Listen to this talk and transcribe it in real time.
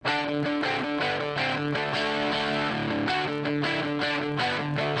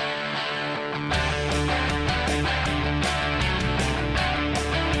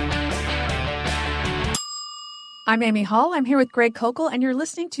I'm Amy Hall. I'm here with Greg Kokel, and you're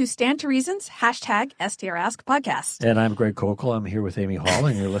listening to Stand to Reason's #STRask podcast. And I'm Greg Kokel. I'm here with Amy Hall,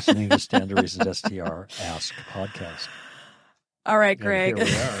 and you're listening to Stand to Reason's STR Ask podcast. All right, Greg. And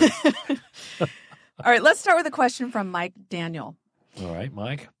here we are. All right, let's start with a question from Mike Daniel. All right,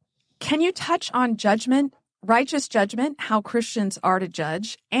 Mike. Can you touch on judgment, righteous judgment, how Christians are to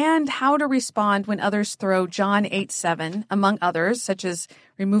judge, and how to respond when others throw John 8:7, among others, such as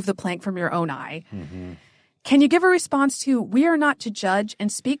remove the plank from your own eye? Mm-hmm. Can you give a response to, we are not to judge,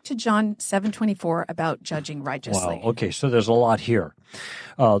 and speak to John 7:24 about judging righteously? Wow. Okay, so there's a lot here.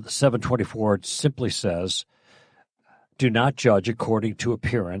 7:24 simply says, do not judge according to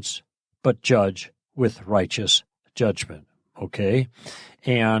appearance, but judge with righteous judgment. Okay?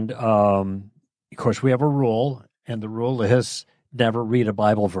 And, of course, we have a rule, and the rule is never read a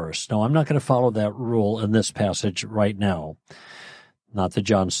Bible verse. Now, I'm not going to follow that rule in this passage right now, not the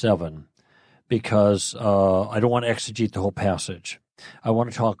John 7. Because I don't want to exegete the whole passage. I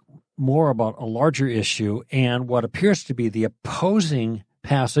want to talk more about a larger issue and what appears to be the opposing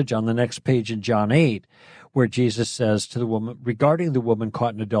passage on the next page in John 8, where Jesus says to the woman, regarding the woman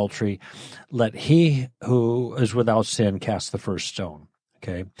caught in adultery, let he who is without sin cast the first stone.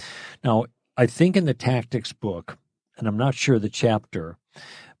 Okay. Now, I think in the Tactics book, and I'm not sure the chapter,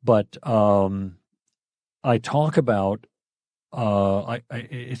 but I talk about I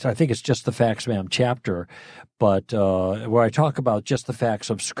think it's Just the Facts, Ma'am chapter, but where I talk about just the facts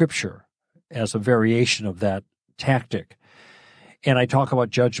of Scripture as a variation of that tactic. And I talk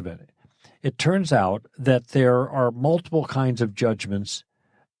about judgment. It turns out that there are multiple kinds of judgments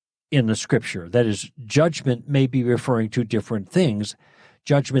in the Scripture. That is, judgment may be referring to different things,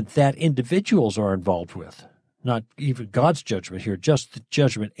 judgment that individuals are involved with, not even God's judgment here, just the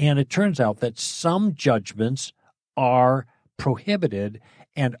judgment. And it turns out that some judgments are prohibited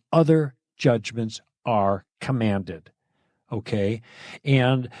and other judgments are commanded. Okay?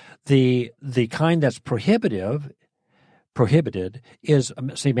 And the kind that's prohibited is,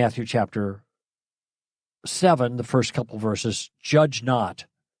 say, Matthew chapter 7, the first couple verses, judge not.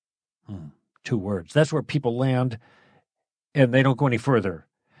 2 words. That's where people land and they don't go any further.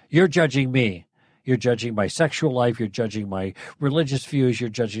 You're judging me. You're judging my sexual life. You're judging my religious views. You're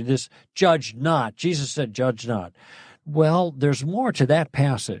judging this. Judge not. Jesus said, judge not. Well, there's more to that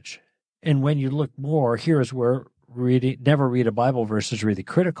passage. And when you look more, here is where never read a Bible verse is really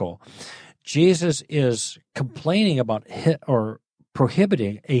critical. Jesus is complaining about or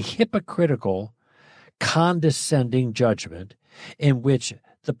prohibiting a hypocritical, condescending judgment in which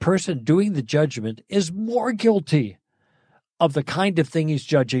the person doing the judgment is more guilty of the kind of thing he's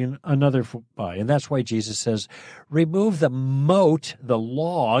judging another by. And that's why Jesus says, remove the mote, the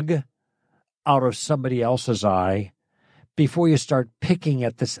log, out of somebody else's eye before you start picking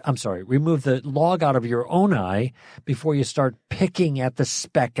at this. Remove the log out of your own eye before you start picking at the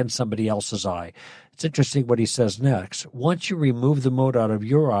speck in somebody else's eye. It's interesting what he says next. Once you remove the mote out of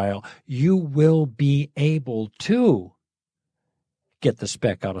your eye, you will be able to get the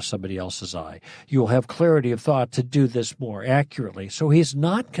speck out of somebody else's eye. You'll have clarity of thought to do this more accurately. So he's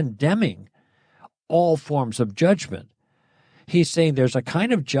not condemning all forms of judgment. He's saying there's a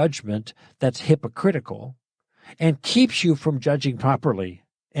kind of judgment that's hypocritical and keeps you from judging properly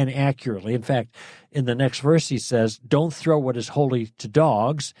and accurately. In fact, in the next verse he says, don't throw what is holy to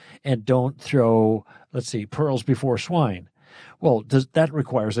dogs and don't throw, pearls before swine. Well, that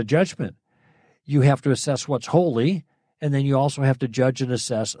requires a judgment. You have to assess what's holy, and then you also have to judge and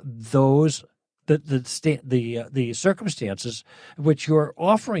assess those the circumstances in which you're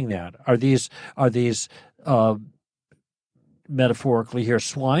offering that. Are these metaphorically here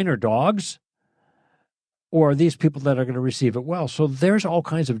swine or dogs? Or are these people that are going to receive it well? So there's all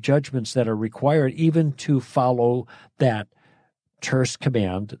kinds of judgments that are required even to follow that terse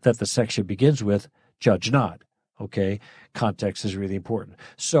command that the section begins with, judge not. Okay? Context is really important.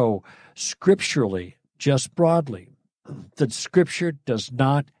 So scripturally, just broadly, the Scripture does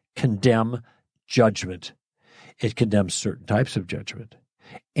not condemn judgment. It condemns certain types of judgment,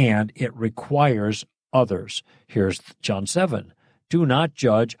 and it requires others. Here's John 7. Do not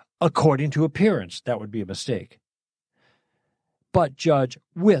judge according to appearance. That would be a mistake. But judge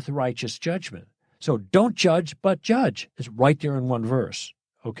with righteous judgment. So don't judge, but judge. It's right there in one verse.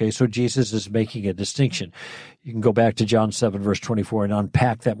 Okay, so Jesus is making a distinction. You can go back to John 7, verse 24, and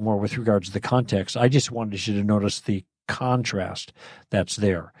unpack that more with regards to the context. I just wanted you to notice the contrast that's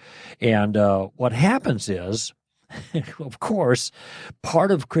there. And what happens is, of course, part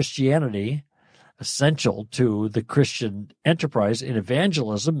of Christianity, essential to the Christian enterprise in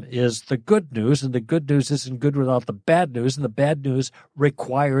evangelism is the good news, and the good news isn't good without the bad news, and the bad news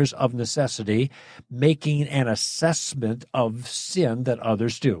requires of necessity making an assessment of sin that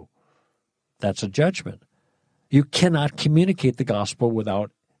others do. That's a judgment. You cannot communicate the gospel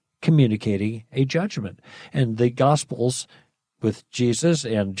without communicating a judgment. And the Gospels with Jesus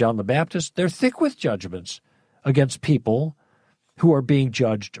and John the Baptist, they're thick with judgments against people who are being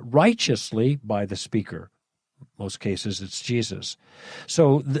judged righteously by the speaker. Most cases, it's Jesus.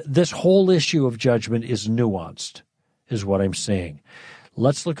 So this whole issue of judgment is nuanced, is what I'm saying.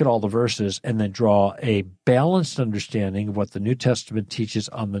 Let's look at all the verses and then draw a balanced understanding of what the New Testament teaches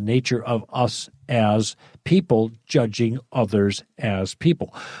on the nature of us as people judging others as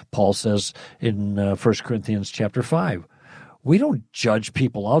people. Paul says in 1 Corinthians chapter 5, we don't judge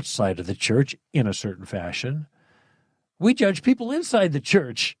people outside of the church in a certain fashion. We judge people inside the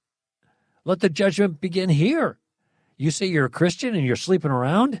church. Let the judgment begin here. You say you're a Christian and you're sleeping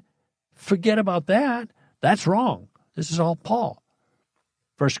around? Forget about that. That's wrong. This is all Paul.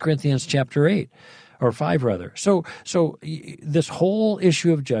 1 Corinthians chapter 8, or 5 rather. So this whole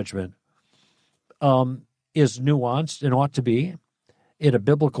issue of judgment is nuanced and ought to be in a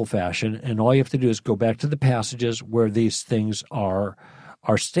biblical fashion, and all you have to do is go back to the passages where these things are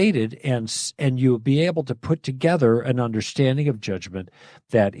stated, and you'll be able to put together an understanding of judgment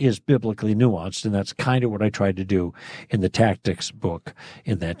that is biblically nuanced, and that's kind of what I tried to do in the Tactics book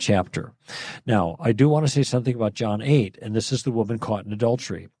in that chapter. Now, I do want to say something about John 8, and this is the woman caught in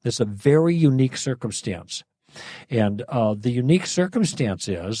adultery. This is a very unique circumstance. And the unique circumstance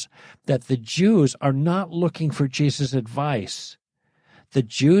is that the Jews are not looking for Jesus' advice. The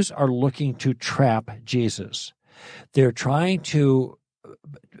Jews are looking to trap Jesus. They're trying to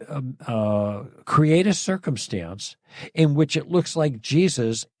create a circumstance in which it looks like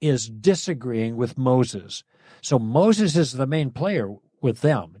Jesus is disagreeing with Moses. So Moses is the main player with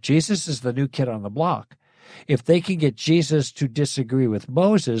them. Jesus is the new kid on the block. If they can get Jesus to disagree with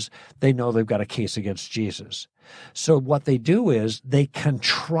Moses, they know they've got a case against Jesus. So what they do is they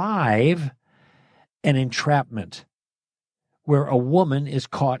contrive an entrapment where a woman is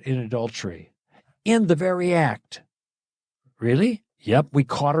caught in adultery in the very act. Really? Yep, we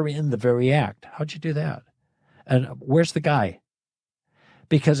caught her in the very act. How'd you do that? And where's the guy?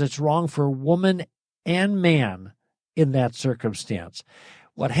 Because it's wrong for woman and man in that circumstance.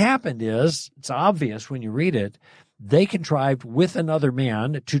 What happened is, it's obvious when you read it, they contrived with another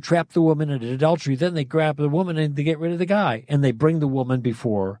man to trap the woman in adultery. Then they grab the woman and they get rid of the guy, and they bring the woman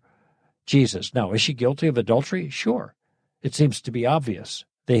before Jesus. Now, is she guilty of adultery? Sure. It seems to be obvious.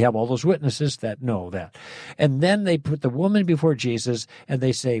 They have all those witnesses that know that. And then they put the woman before Jesus and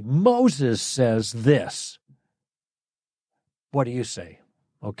they say, Moses says this. What do you say?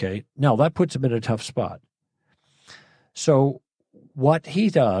 Okay. Now that puts him in a tough spot. So what he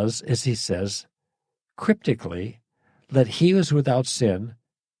does is he says, cryptically, let he who is without sin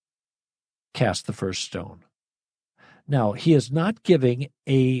cast the first stone. Now, he is not giving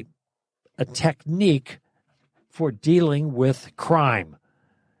a technique for dealing with crime.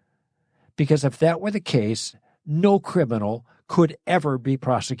 Because if that were the case, no criminal could ever be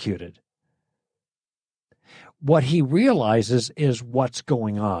prosecuted. What he realizes is what's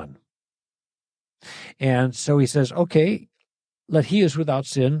going on. And so he says, okay, let he who is without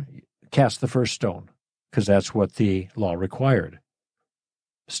sin cast the first stone, because that's what the law required,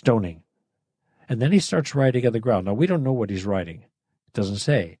 stoning. And then he starts writing on the ground. Now, we don't know what he's writing. It doesn't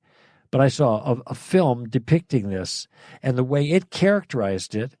say. But I saw a film depicting this, and the way it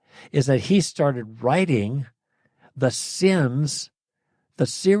characterized it is that he started writing the sins, the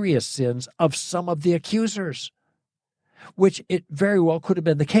serious sins of some of the accusers, which it very well could have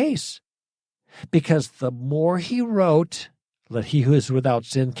been the case. Because the more he wrote, let he who is without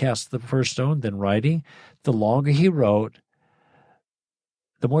sin cast the first stone, then writing, the longer he wrote,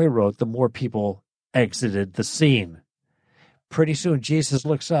 the more people exited the scene. Pretty soon, Jesus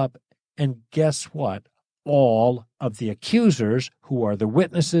looks up, and guess what? All of the accusers, who are the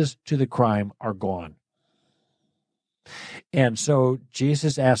witnesses to the crime, are gone. And so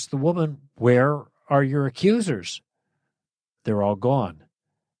Jesus asked the woman, where are your accusers? They're all gone.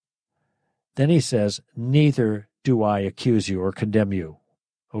 Then he says, neither do I accuse you or condemn you.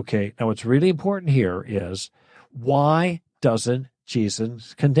 Okay, now what's really important here is, why doesn't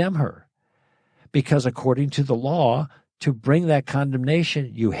Jesus condemn her? Because according to the law, to bring that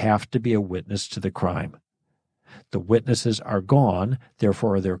condemnation, you have to be a witness to the crime. The witnesses are gone,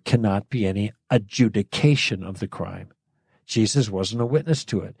 therefore there cannot be any adjudication of the crime. Jesus wasn't a witness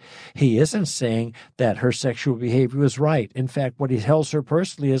to it. He isn't saying that her sexual behavior was right. In fact, what he tells her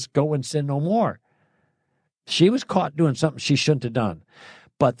personally is, go and sin no more. She was caught doing something she shouldn't have done.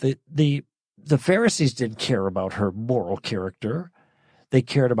 But the Pharisees didn't care about her moral character. They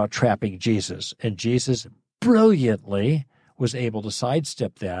cared about trapping Jesus. And Jesus brilliantly was able to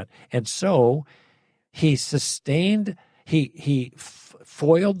sidestep that. And so he sustained, he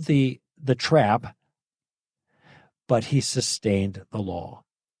foiled the trap, but he sustained the law.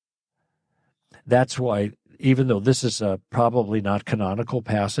 That's why, even though this is a probably not canonical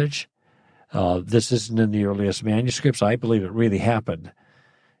passage, this isn't in the earliest manuscripts, I believe it really happened.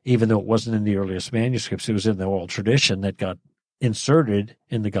 Even though it wasn't in the earliest manuscripts, it was in the oral tradition that got inserted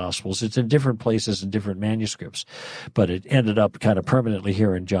in the Gospels. It's in different places in different manuscripts, but it ended up kind of permanently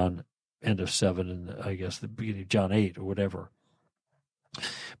here in John, end of 7, and I guess the beginning of John 8 or whatever.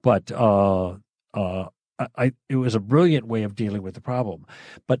 But it was a brilliant way of dealing with the problem.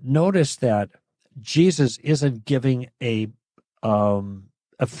 But notice that Jesus isn't giving a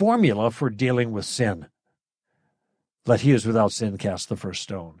formula for dealing with sin. Let he who is without sin cast the first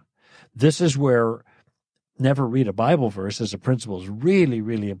stone. This is where never read a Bible verse as a principle is really,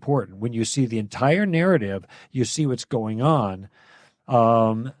 really important. When you see the entire narrative, you see what's going on,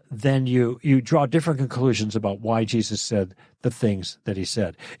 then you draw different conclusions about why Jesus said the things that he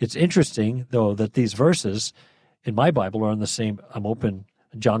said. It's interesting, though, that these verses in my Bible are on the same. I'm open.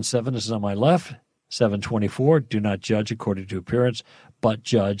 John 7 is on my left. 7:24, do not judge according to appearance, but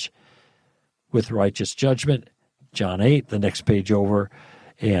judge with righteous judgment. John 8, the next page over,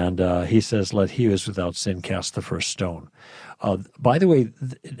 and he says, let he who is without sin cast the first stone. By the way,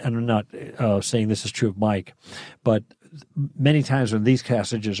 and I'm not saying this is true of Mike, but many times when these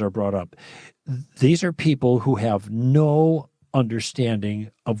passages are brought up, these are people who have no understanding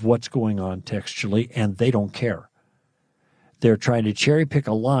of what's going on textually, and they don't care. They're trying to cherry pick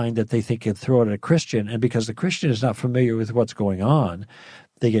a line that they think can throw at a Christian, and because the Christian is not familiar with what's going on,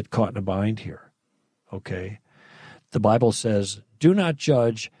 they get caught in a bind here. Okay? The Bible says, do not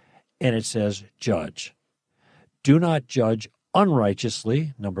judge, and it says judge. Do not judge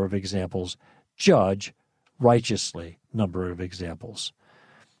unrighteously, number of examples. Judge righteously, number of examples.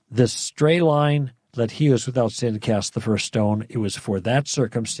 This stray line, let he who is without sin cast the first stone, it was for that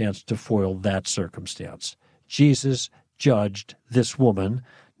circumstance to foil that circumstance. Jesus judged this woman,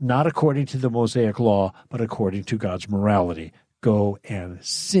 not according to the Mosaic law, but according to God's morality. Go and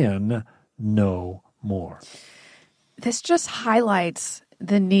sin no more. This just highlights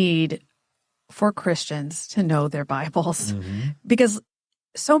the need for Christians to know their Bibles, because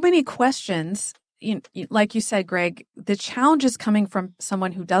so many questions, like you said, Greg, the challenge is coming from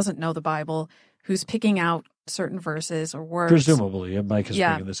someone who doesn't know the Bible, who's picking out certain verses or words. Presumably, Mike is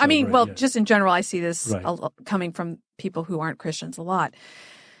bringing this up. I mean, right, well, yeah. just in general, I see this Right. coming from people who aren't Christians a lot.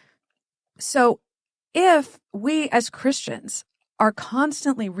 So if we as Christians are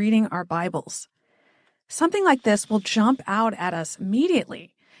constantly reading our Bibles, something like this will jump out at us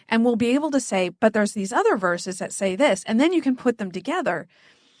immediately, and we'll be able to say, but there's these other verses that say this, and then you can put them together.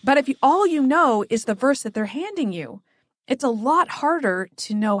 But if all you know is the verse that they're handing you, it's a lot harder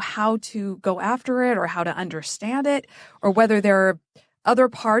to know how to go after it or how to understand it, or whether there are other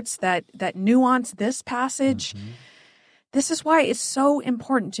parts that nuance this passage. This is why it's so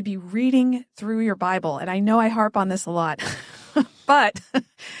important to be reading through your Bible. And I know I harp on this a lot, but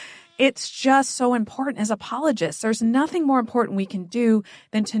it's just so important as apologists. There's nothing more important we can do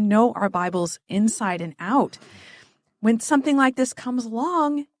than to know our Bibles inside and out. When something like this comes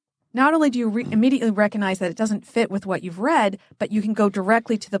along, not only do you immediately recognize that it doesn't fit with what you've read, but you can go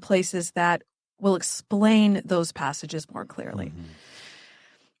directly to the places that will explain those passages more clearly.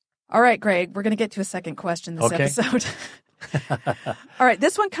 All right, Greg, we're going to get to a second question this episode. All right,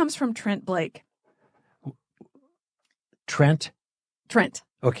 this one comes from Trent Blake. Trent? Trent.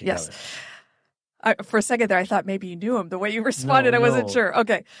 Okay. Yes. For a second there, I thought maybe you knew him. The way you responded, I wasn't sure.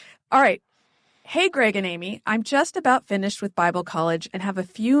 Okay. All right. Hey, Greg and Amy, I'm just about finished with Bible college and have a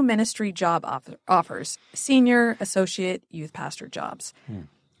few ministry job offers, senior, associate, youth pastor jobs.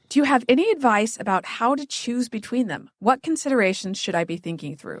 Do you have any advice about how to choose between them? What considerations should I be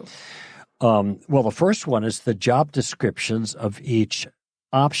thinking through? Well, the first one is the job descriptions of each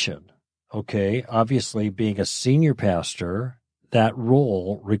option. Okay. Obviously, being a senior pastor, that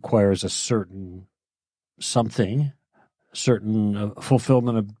role requires a certain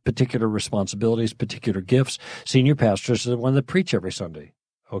fulfillment of particular responsibilities, particular gifts. Senior pastors are the one that preach every Sunday,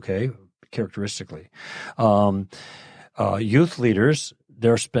 okay, characteristically. Youth leaders,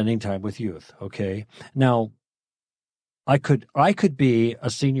 they're spending time with youth, okay. Now, I could be a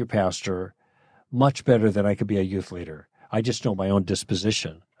senior pastor much better than I could be a youth leader. I just know my own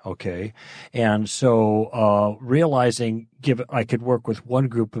disposition, Okay. And so realizing I could work with one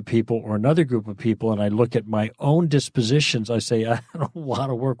group of people or another group of people, and I look at my own dispositions, I say, I don't want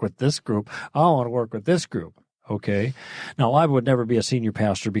to work with this group. I want to work with this group. Okay. Now, I would never be a senior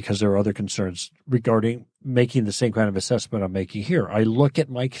pastor because there are other concerns regarding making the same kind of assessment I'm making here. I look at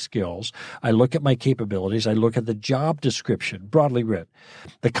my skills. I look at my capabilities. I look at the job description, broadly writ,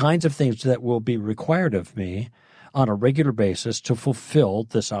 the kinds of things that will be required of me on a regular basis to fulfill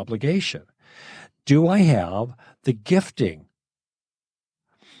this obligation. Do I have the gifting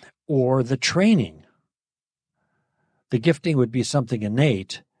or the training? The gifting would be something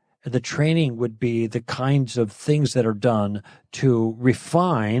innate. The training would be the kinds of things that are done to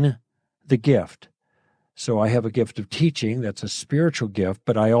refine the gift. So I have a gift of teaching. That's a spiritual gift,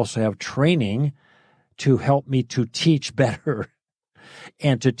 but I also have training to help me to teach better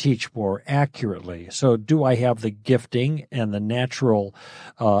and to teach more accurately. So do I have the gifting and the natural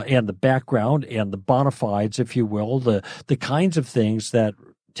and the background and the bona fides, if you will, the kinds of things that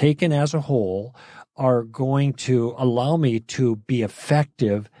taken as a whole are going to allow me to be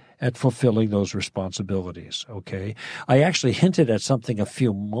effective at fulfilling those responsibilities, okay? I actually hinted at something a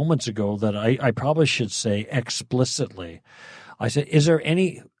few moments ago that I probably should say explicitly. I said, is there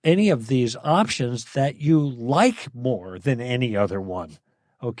any of these options that you like more than any other one?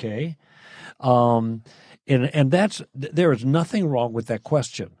 Okay. And there is nothing wrong with that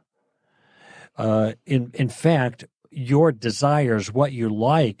question. In fact, your desires, what you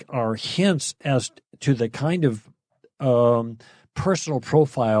like, are hints as to the kind of personal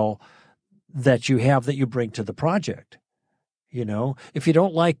profile that you have that you bring to the project. You know, if you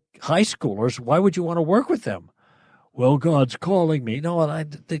don't like high schoolers, why would you want to work with them? Well, God's calling me. No,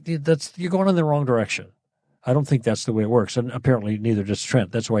 you're going in the wrong direction. I don't think that's the way it works, and apparently neither does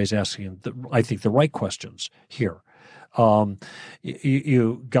Trent. That's why he's asking, I think, the right questions here. God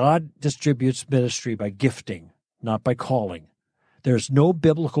distributes ministry by gifting, not by calling. There's no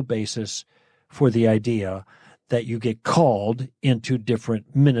biblical basis for the idea that you get called into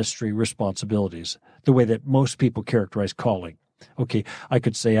different ministry responsibilities, the way that most people characterize calling. Okay, I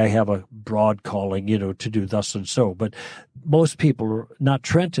could say I have a broad calling, to do thus and so, but most people, not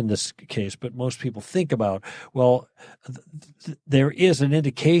Trent in this case, but most people think about, well, there is an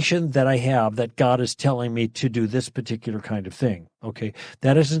indication that I have that God is telling me to do this particular kind of thing. Okay,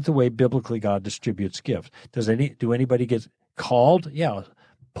 that isn't the way biblically God distributes gifts. Do anybody get called? Yeah,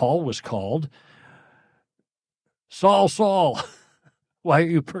 Paul was called. Saul, Saul, why are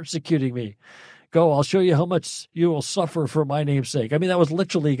you persecuting me? Go, I'll show you how much you will suffer for my name's sake. I mean, that was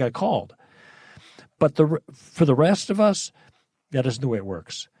literally, he got called. But for the rest of us, that isn't the way it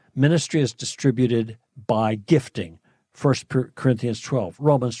works. Ministry is distributed by gifting. 1 Corinthians 12,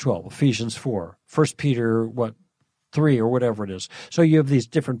 Romans 12, Ephesians 4, 1 Peter, 3 or whatever it is. So you have these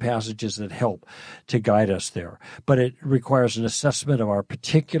different passages that help to guide us there. But it requires an assessment of our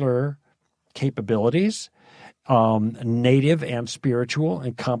particular capabilities, native and spiritual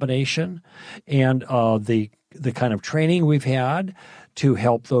in combination, and the kind of training we've had to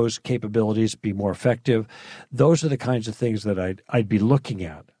help those capabilities be more effective. Those are the kinds of things that I'd be looking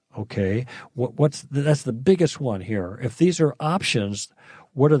at. Okay, that's the biggest one here. If these are options,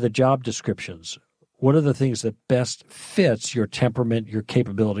 what are the job descriptions? What are the things that best fits your temperament, your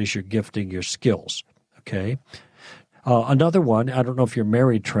capabilities, your gifting, your skills? Okay. Another one, I don't know if you're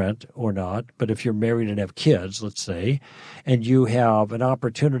married, Trent, or not, but if you're married and have kids, let's say, and you have an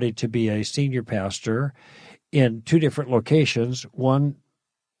opportunity to be a senior pastor in two different locations, one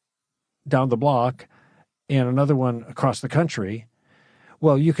down the block and another one across the country,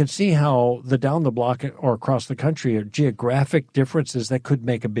 well, you can see how the down the block or across the country are geographic differences that could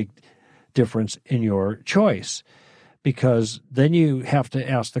make a big difference in your choice, because then you have to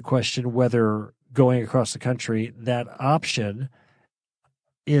ask the question whether going across the country, that option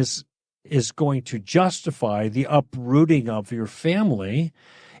is going to justify the uprooting of your family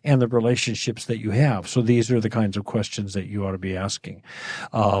and the relationships that you have. So these are the kinds of questions that you ought to be asking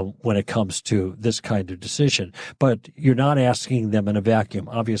when it comes to this kind of decision. But you're not asking them in a vacuum.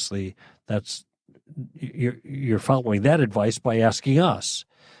 Obviously, you're following that advice by asking us.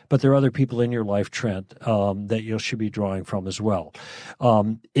 But there are other people in your life, Trent, that you should be drawing from as well.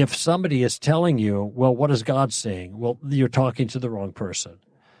 If somebody is telling you, well, what is God saying? Well, you're talking to the wrong person,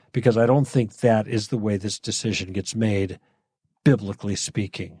 because I don't think that is the way this decision gets made, biblically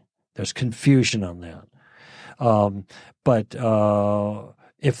speaking. There's confusion on that. But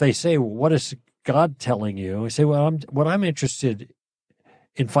if they say, well, what is God telling you? I say, well, what I'm interested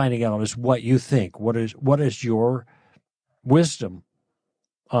in finding out is what you think. What is your wisdom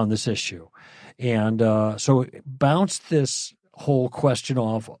on this issue? And so bounce this whole question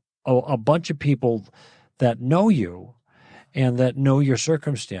of a bunch of people that know you and that know your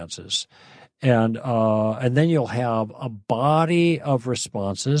circumstances. And then you'll have a body of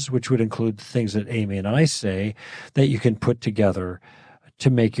responses, which would include the things that Amy and I say, that you can put together to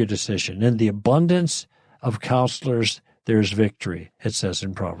make your decision. In the abundance of counselors, there's victory, it says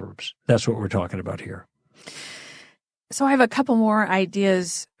in Proverbs. That's what we're talking about here. So I have a couple more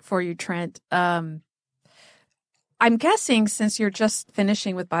ideas for you, Trent. I'm guessing since you're just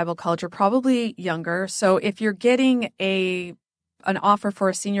finishing with Bible college, you're probably younger. So if you're getting an offer for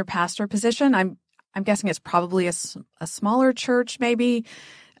a senior pastor position, I'm guessing it's probably a smaller church, maybe.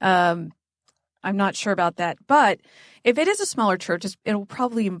 I'm not sure about that. But if it is a smaller church, it'll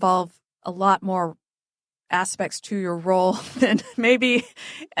probably involve a lot more aspects to your role than maybe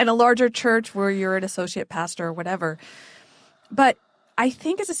in a larger church where you're an associate pastor or whatever. But I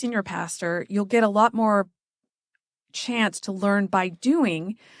think as a senior pastor, you'll get a lot more chance to learn by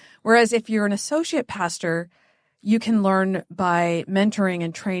doing, whereas if you're an associate pastor, you can learn by mentoring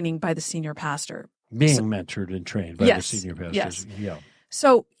and training by the senior pastor. Being mentored and trained by the senior pastors. Yes. Yeah.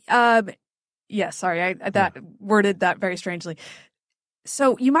 So, sorry, I worded that very strangely.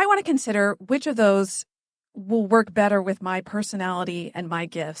 So you might want to consider which of those will work better with my personality and my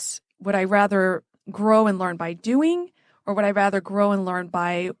gifts. Would I rather grow and learn by doing, or would I rather grow and learn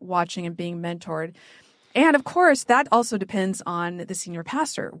by watching and being mentored? And of course, that also depends on the senior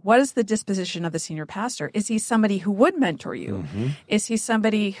pastor. What is the disposition of the senior pastor? Is he somebody who would mentor you? Mm-hmm. Is he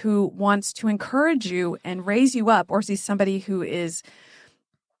somebody who wants to encourage you and raise you up? Or is he somebody who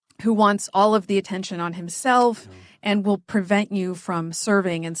wants all of the attention on himself and will prevent you from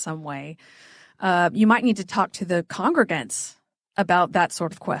serving in some way? You might need to talk to the congregants about that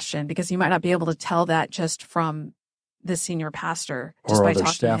sort of question, because you might not be able to tell that just from the senior pastor. Just or by other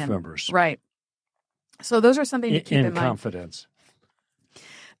talking staff to him. Members. Right. So those are something to keep in mind. In confidence.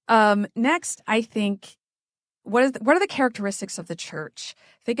 Next, I think, what are the characteristics of the church?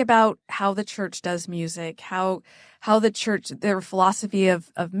 Think about how the church does music, how the church, their philosophy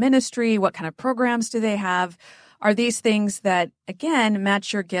of ministry, what kind of programs do they have? Are these things that, again,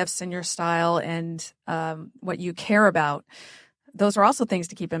 match your gifts and your style and what you care about? Those are also things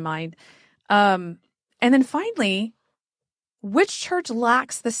to keep in mind. And then finally, which church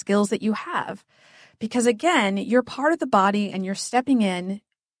lacks the skills that you have? Because again, you're part of the body and you're stepping in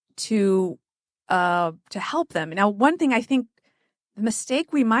to help them. Now, one thing I think the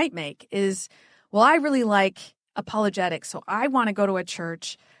mistake we might make is, well, I really like apologetics, so I want to go to a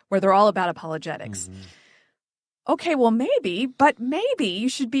church where they're all about apologetics. Mm-hmm. Okay, well, maybe you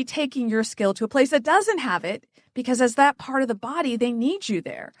should be taking your skill to a place that doesn't have it, because as that part of the body, they need you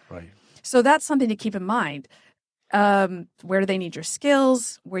there. Right. So that's something to keep in mind. Where do they need your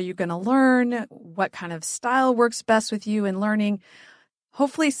skills? Where are you going to learn? What kind of style works best with you in learning?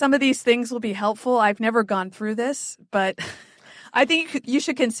 Hopefully some of these things will be helpful. I've never gone through this, but I think you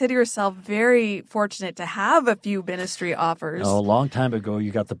should consider yourself very fortunate to have a few ministry offers. A long time ago,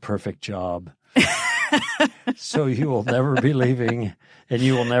 you got the perfect job. So you will never be leaving and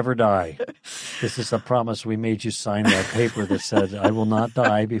you will never die. This is a promise. We made you sign that paper that said, I will not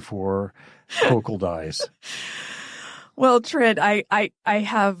die before Kokol dies. Well, Trent, I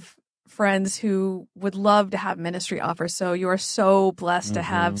have friends who would love to have ministry offers. So you are so blessed to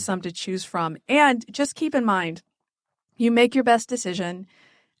have some to choose from. And just keep in mind, you make your best decision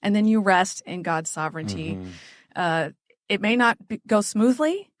and then you rest in God's sovereignty. It may not go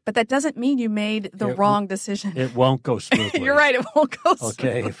smoothly, but that doesn't mean you made the wrong decision. It won't go smoothly. You're right. It won't go smoothly.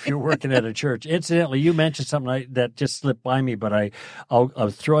 Okay. If you're working at a church. Incidentally, you mentioned something that just slipped by me, but I'll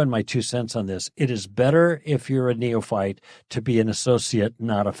throw in my 2 cents on this. It is better if you're a neophyte to be an associate,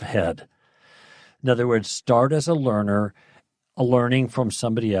 not a head. In other words, start as a learner, learning from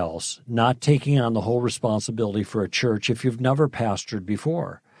somebody else, not taking on the whole responsibility for a church if you've never pastored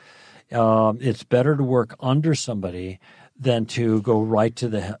before. It's better to work under somebody than to go right to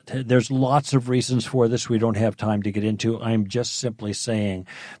the head. There's lots of reasons for this we don't have time to get into. I'm just simply saying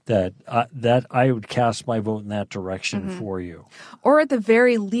that I would cast my vote in that direction for you. Or at the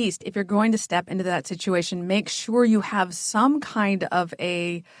very least, if you're going to step into that situation, make sure you have some kind of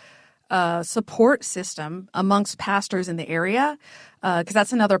a support system amongst pastors in the area, because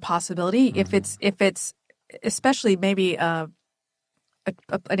that's another possibility. If it's especially maybe an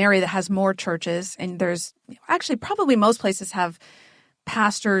area that has more churches, and there's actually probably most places have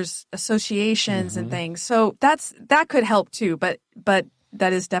pastors associations and things. So that could help too. But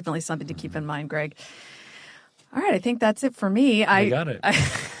that is definitely something to keep in mind, Greg. All right, I think that's it for me. I got it.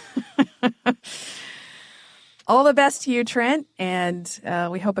 All the best to you, Trent, and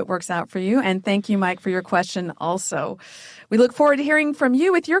we hope it works out for you. And thank you, Mike, for your question also. We look forward to hearing from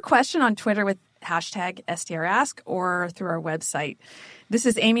you with your question on Twitter with hashtag STRask or through our website. This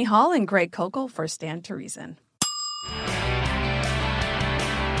is Amy Hall and Greg Kokel for Stand to Reason.